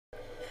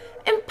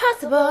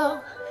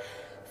Impossible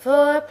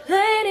for a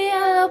plain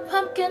yellow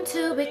pumpkin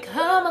to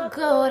become a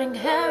golden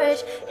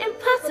carriage.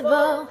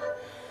 Impossible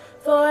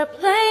for a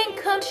plain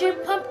country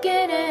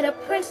pumpkin and a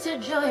prince to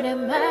join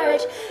in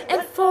marriage.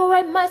 And four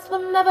white mice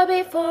will never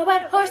be four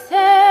white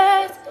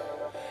horses.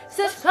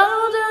 Such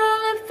vulgar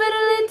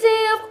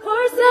infidelity of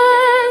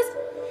courses.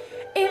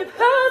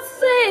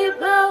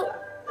 Impossible.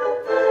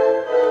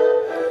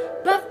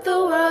 But the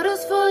world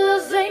is full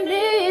of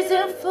zanies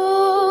and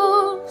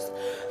fools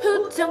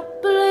who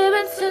don't believe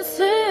in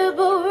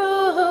sensible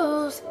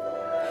rules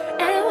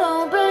and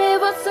won't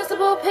believe what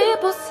sensible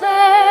people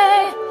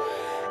say.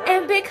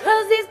 And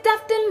because these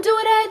daft and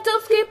do-it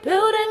adults keep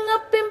building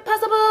up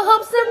impossible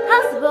hopes,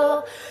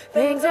 impossible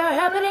things are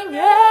happening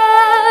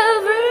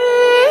every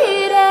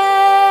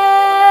day.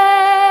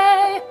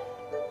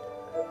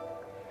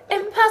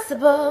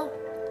 Impossible,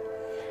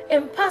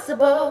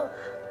 impossible,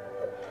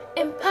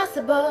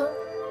 impossible,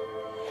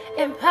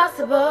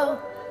 impossible,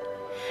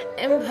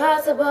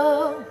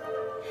 impossible,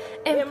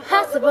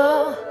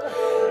 impossible,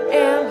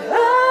 impossible.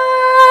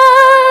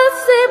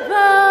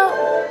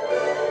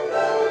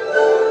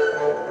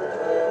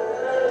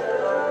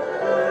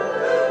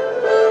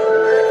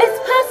 It's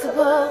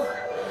possible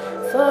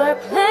for a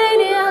plain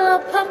yellow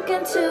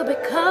pumpkin to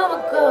become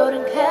a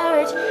golden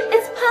carriage.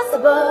 It's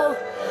possible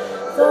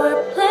for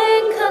a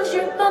plain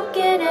country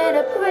pumpkin and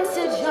a prince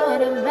to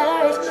join in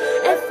marriage.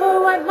 And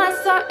for white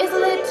mice are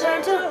easily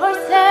turned to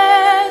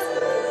horses.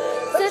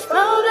 Such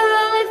vulgar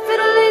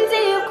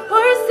infidelity of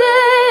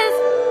courses.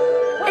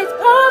 It's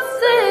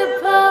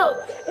possible,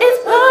 it's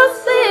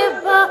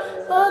possible.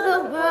 For the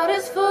world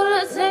is full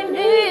of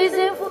zanies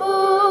and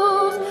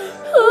fools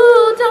who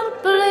don't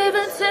believe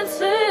in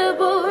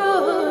sensible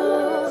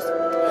rules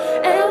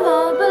and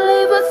won't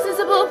believe what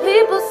sensible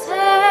people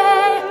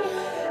say.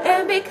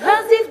 And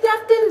because these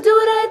daft and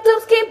do-it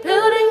adults keep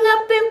building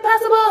up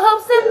impossible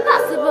hopes,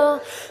 impossible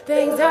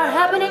things are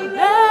happening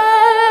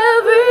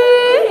every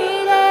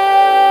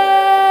day.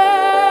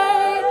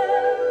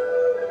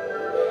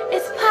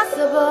 It's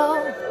possible,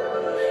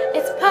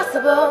 it's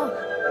possible,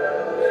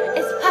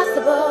 it's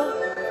possible,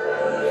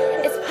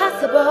 it's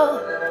possible,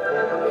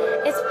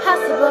 it's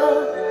possible,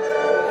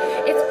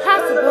 it's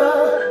possible.